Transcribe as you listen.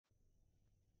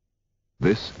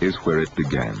This is where it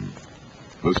began.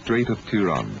 The Strait of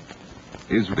Tiran,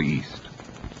 Israel east.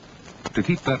 To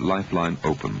keep that lifeline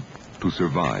open, to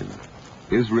survive,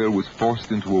 Israel was forced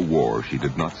into a war she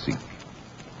did not seek.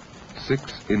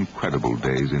 6 incredible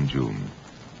days in June.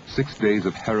 6 days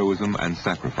of heroism and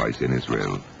sacrifice in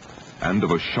Israel, and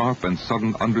of a sharp and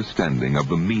sudden understanding of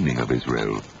the meaning of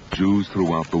Israel, Jews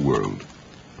throughout the world.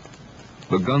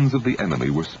 The guns of the enemy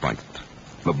were spiked,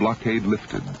 the blockade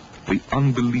lifted, the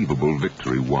unbelievable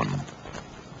victory won.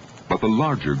 But the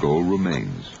larger goal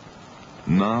remains.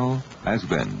 Now as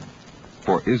then,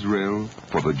 for Israel,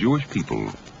 for the Jewish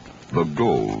people, the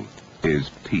goal is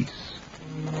peace.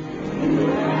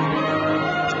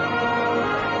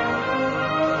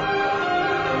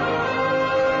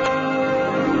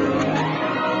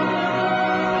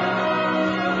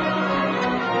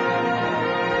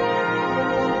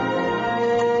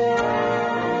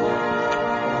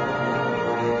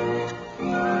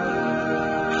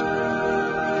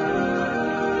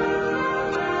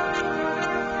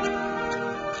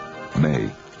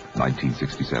 May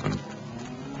 1967.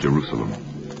 Jerusalem,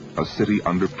 a city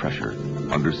under pressure,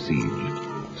 under siege,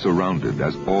 surrounded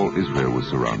as all Israel was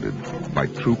surrounded by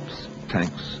troops,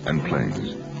 tanks, and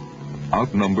planes,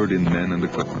 outnumbered in men and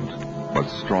equipment, but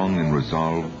strong in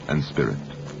resolve and spirit.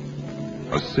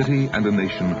 A city and a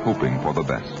nation hoping for the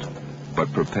best,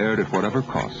 but prepared at whatever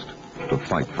cost to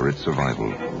fight for its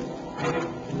survival.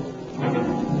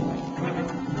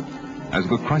 As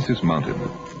the crisis mounted,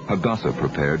 Hadassah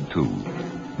prepared too.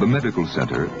 The medical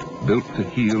center, built to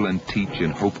heal and teach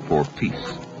in hope for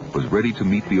peace, was ready to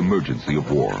meet the emergency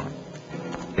of war.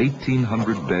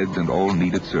 1,800 beds and all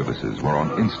needed services were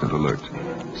on instant alert.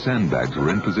 Sandbags were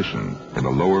in position in the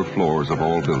lower floors of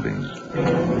all buildings.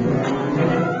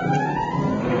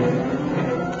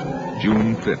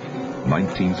 June 5th,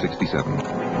 1967.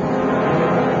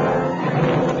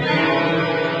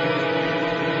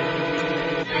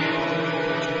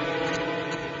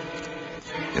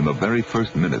 In the very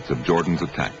first minutes of Jordan's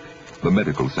attack, the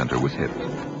medical center was hit.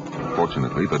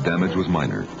 Fortunately, the damage was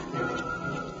minor.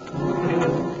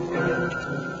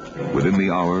 Within the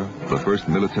hour, the first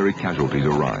military casualties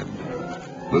arrived.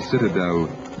 The citadel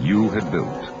you had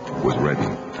built was ready.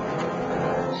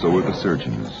 So were the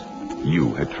surgeons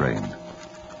you had trained.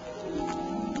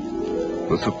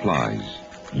 The supplies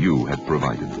you had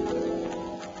provided.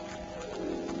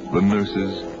 The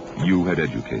nurses you had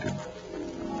educated.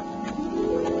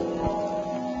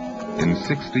 In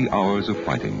 60 hours of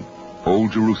fighting,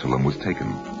 Old Jerusalem was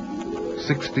taken.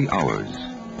 60 hours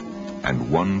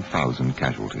and 1,000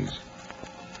 casualties.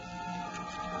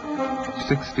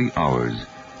 60 hours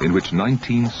in which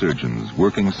 19 surgeons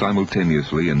working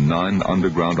simultaneously in 9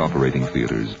 underground operating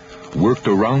theaters worked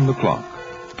around the clock,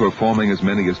 performing as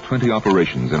many as 20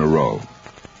 operations in a row.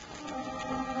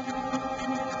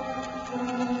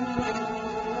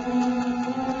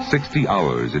 60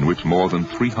 hours in which more than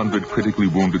 300 critically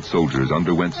wounded soldiers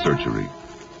underwent surgery.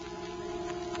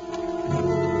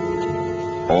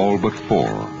 All but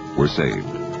 4 were saved.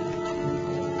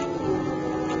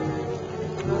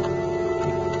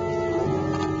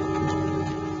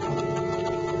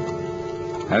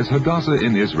 As Hadassah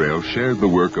in Israel shared the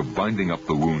work of binding up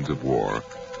the wounds of war,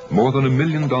 more than $1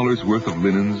 million worth of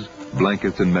linens,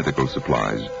 blankets, and medical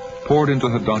supplies poured into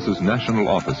Hadassah's national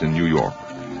office in New York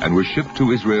and were shipped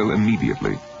to Israel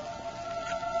immediately.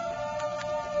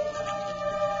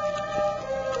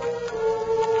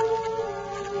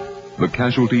 The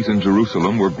casualties in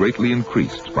Jerusalem were greatly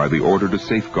increased by the order to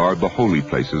safeguard the holy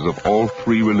places of all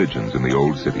 3 religions in the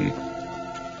old city.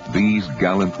 These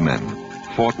gallant men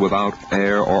fought without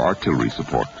air or artillery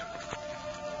support.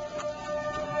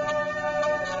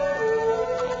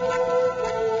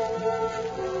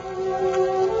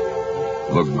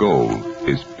 The goal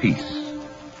is peace.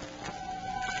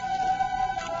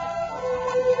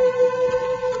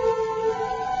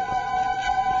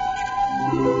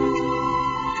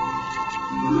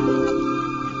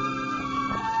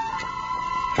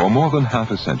 For more than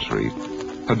half a century,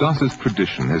 Hadassah's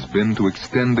tradition has been to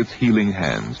extend its healing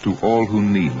hands to all who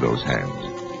need those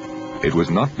hands. It was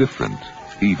not different,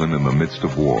 even in the midst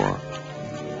of war.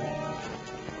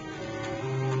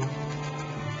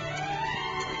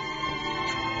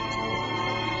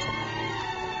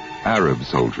 Arab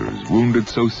soldiers, wounded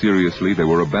so seriously they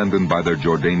were abandoned by their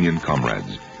Jordanian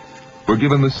comrades, were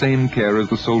given the same care as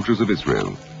the soldiers of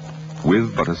Israel,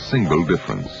 with but a single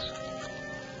difference.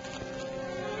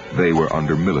 They were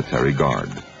under military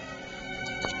guard.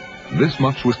 This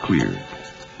much was clear.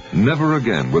 Never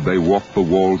again would they walk the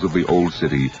walls of the old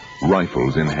city,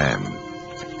 rifles in hand.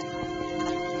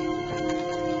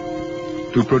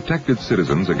 To protect its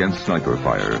citizens against sniper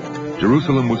fire,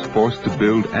 Jerusalem was forced to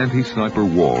build anti-sniper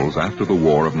walls after the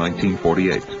war of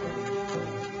 1948.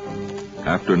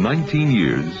 After 19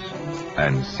 years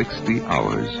and 60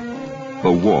 hours,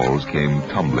 the walls came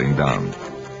tumbling down.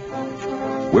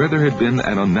 Where there had been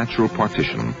an unnatural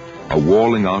partition, a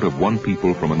walling out of one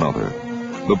people from another,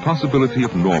 the possibility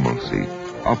of normalcy,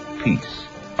 of peace,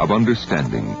 of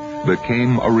understanding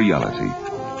became a reality.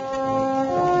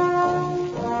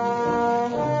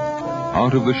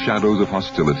 Out of the shadows of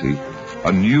hostility,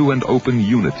 a new and open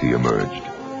unity emerged,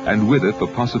 and with it the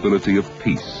possibility of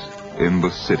peace in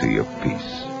the city of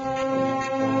peace.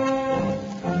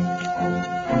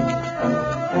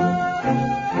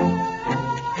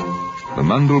 The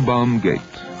Mandelbaum Gate,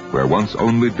 where once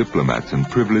only diplomats and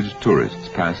privileged tourists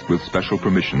passed with special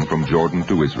permission from Jordan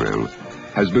to Israel,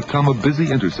 has become a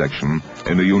busy intersection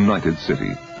in a united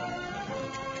city.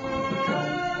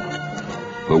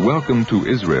 The Welcome to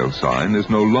Israel sign is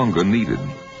no longer needed.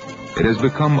 It has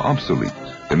become obsolete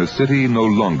in a city no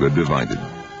longer divided.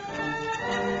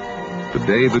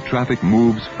 Today the traffic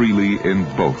moves freely in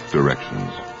both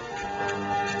directions.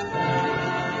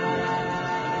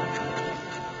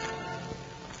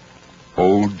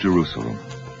 Old Jerusalem.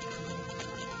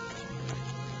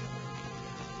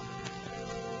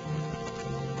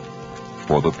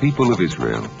 For the people of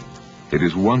Israel, it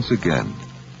is once again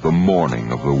the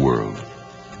morning of the world.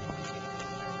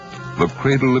 The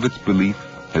cradle of its belief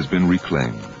has been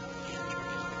reclaimed.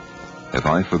 If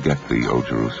I forget thee, O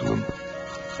Jerusalem,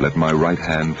 let my right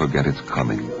hand forget its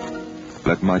coming.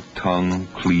 Let my tongue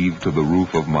cleave to the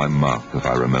roof of my mouth if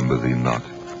I remember thee not.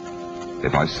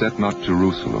 If I set not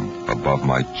Jerusalem above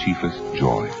my chiefest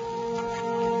joy.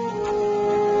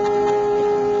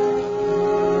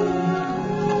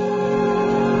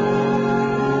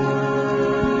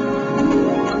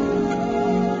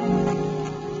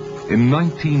 In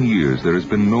 19 years, there has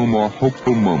been no more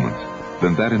hopeful moment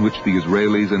than that in which the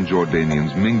Israelis and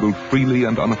Jordanians mingled freely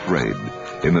and unafraid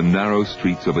in the narrow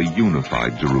streets of a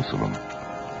unified Jerusalem.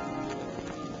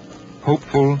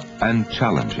 Hopeful and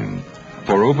challenging,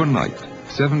 for overnight,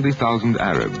 70,000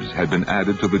 Arabs had been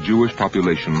added to the Jewish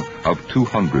population of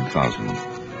 200,000.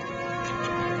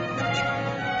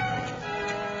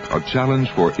 A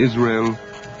challenge for Israel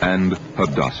and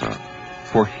Hadassah,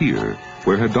 for here,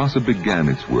 where Hadassah began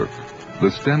its work, the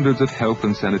standards of health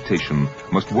and sanitation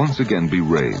must once again be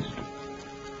raised,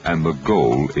 and the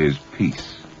goal is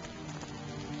peace.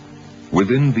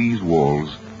 Within these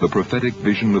walls, the prophetic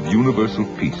vision of universal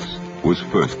peace was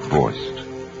first voiced.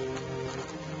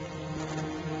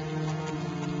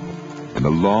 In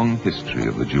the long history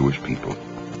of the Jewish people,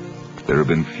 there have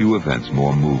been few events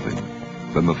more moving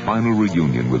than the final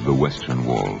reunion with the Western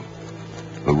Wall,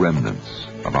 the remnants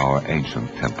of our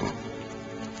ancient temple.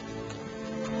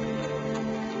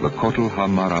 The Kotel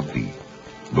HaMaravi,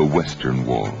 the Western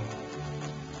Wall,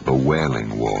 the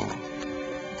Wailing Wall.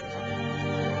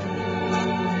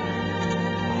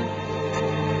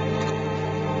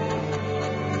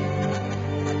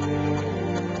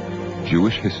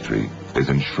 Jewish history is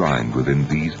enshrined within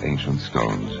these ancient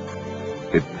stones.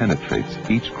 It penetrates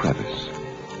each crevice.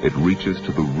 It reaches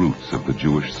to the roots of the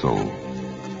Jewish soul.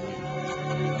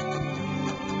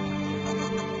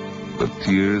 The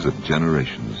tears of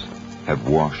generations have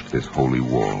washed this holy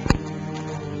wall.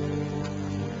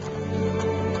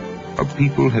 A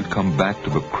people had come back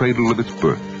to the cradle of its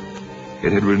birth.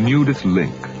 It had renewed its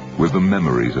link with the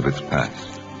memories of its past.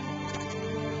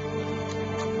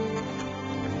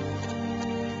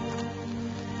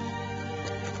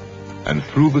 And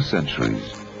through the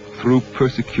centuries, through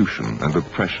persecution and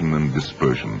oppression and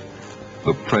dispersion,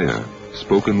 the prayer,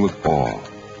 spoken with awe,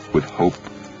 with hope,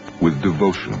 with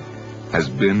devotion, has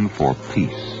been for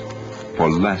peace, for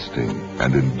lasting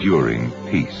and enduring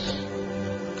peace.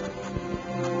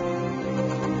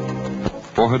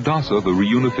 For Hadassah, the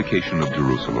reunification of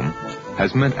Jerusalem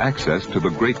has meant access to the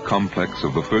great complex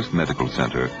of the first medical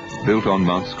center built on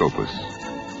Mount Scopus.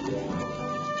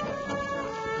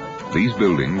 These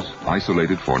buildings,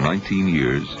 isolated for 19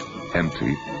 years,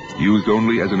 empty, used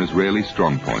only as an Israeli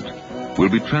strongpoint, will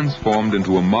be transformed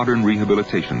into a modern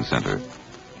rehabilitation center.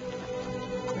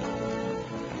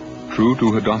 True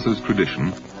to Hadassah's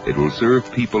tradition, it will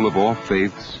serve people of all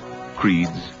faiths,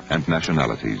 creeds, and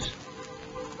nationalities.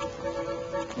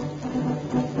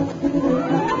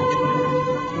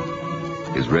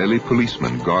 Israeli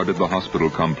policemen guarded the hospital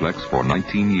complex for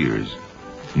 19 years,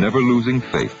 never losing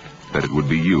faith that it would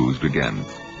be used again.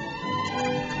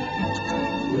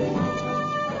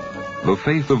 The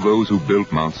faith of those who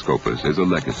built Mount Scopus is a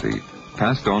legacy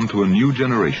passed on to a new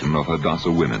generation of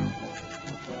Hadassah women.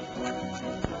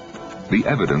 The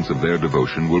evidence of their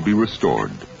devotion will be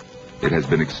restored. it has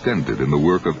been extended in the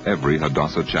work of every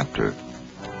Hadassah chapter.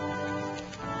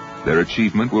 Their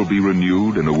achievement will be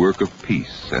renewed in a work of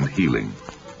peace and healing.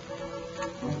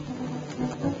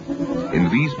 In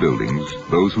these buildings,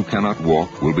 those who cannot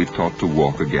walk will be taught to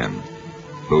walk again.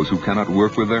 Those who cannot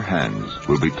work with their hands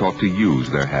will be taught to use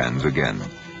their hands again.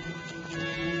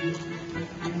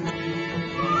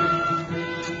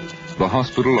 The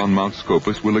hospital on Mount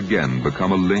Scopus will again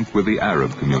become a link with the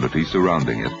Arab community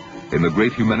surrounding it in the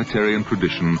great humanitarian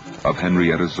tradition of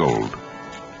Henrietta Zold.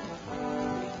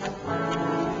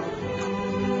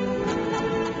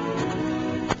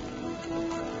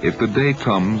 If the day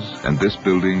comes and this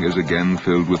building is again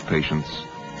filled with patients,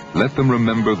 let them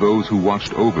remember those who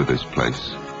watched over this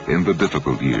place in the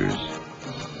difficult years.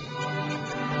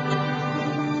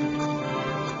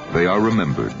 They are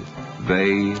remembered,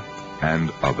 they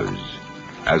and others,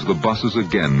 as the buses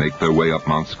again make their way up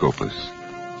Mount Scopus,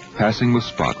 passing the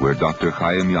spot where Dr.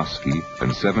 Chaim Yasky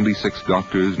and 76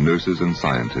 doctors, nurses, and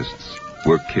scientists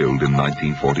were killed in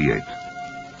 1948.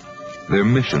 Their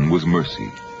mission was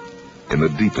mercy. In the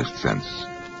deepest sense,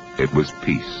 it was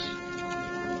peace.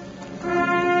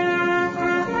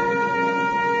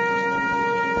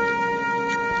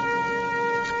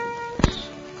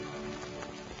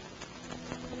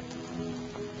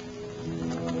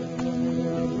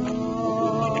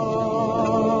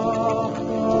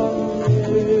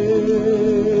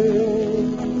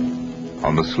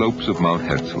 On the slopes of Mount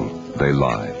Herzl, they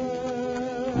lie,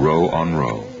 row on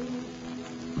row,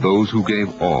 those who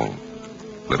gave all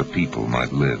that a people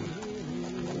might live.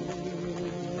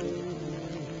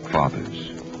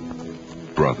 Fathers,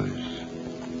 brothers,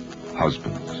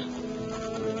 husbands,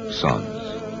 sons.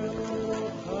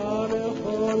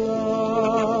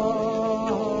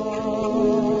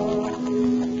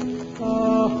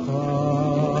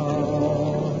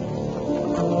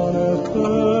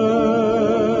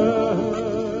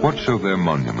 What shall their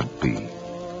monument be?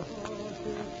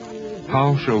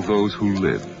 How shall those who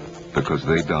live because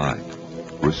they died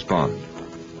respond?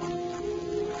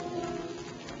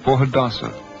 For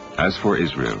Hadassah, as for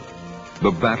Israel,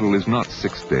 the battle is not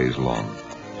 6 days long,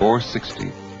 or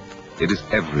 60. It is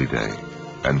every day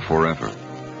and forever.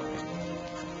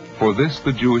 For this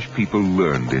the Jewish people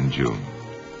learned in June,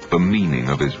 the meaning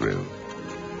of Israel.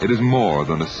 It is more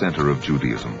than a center of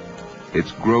Judaism.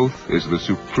 Its growth is the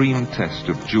supreme test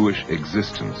of Jewish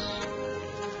existence.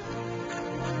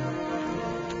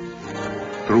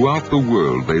 Throughout the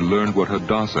world, they learned what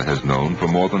Hadassah has known for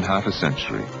more than half a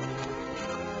century.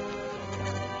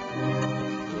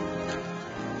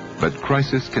 That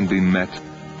crisis can be met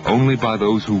only by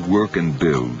those who work and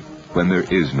build when there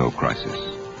is no crisis.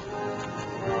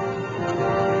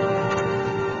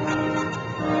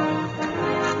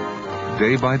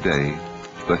 Day by day,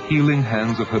 the healing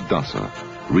hands of Hadassah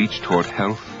reach toward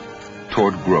health,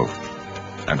 toward growth,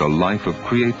 and a life of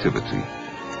creativity.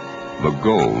 The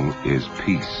goal is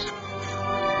peace.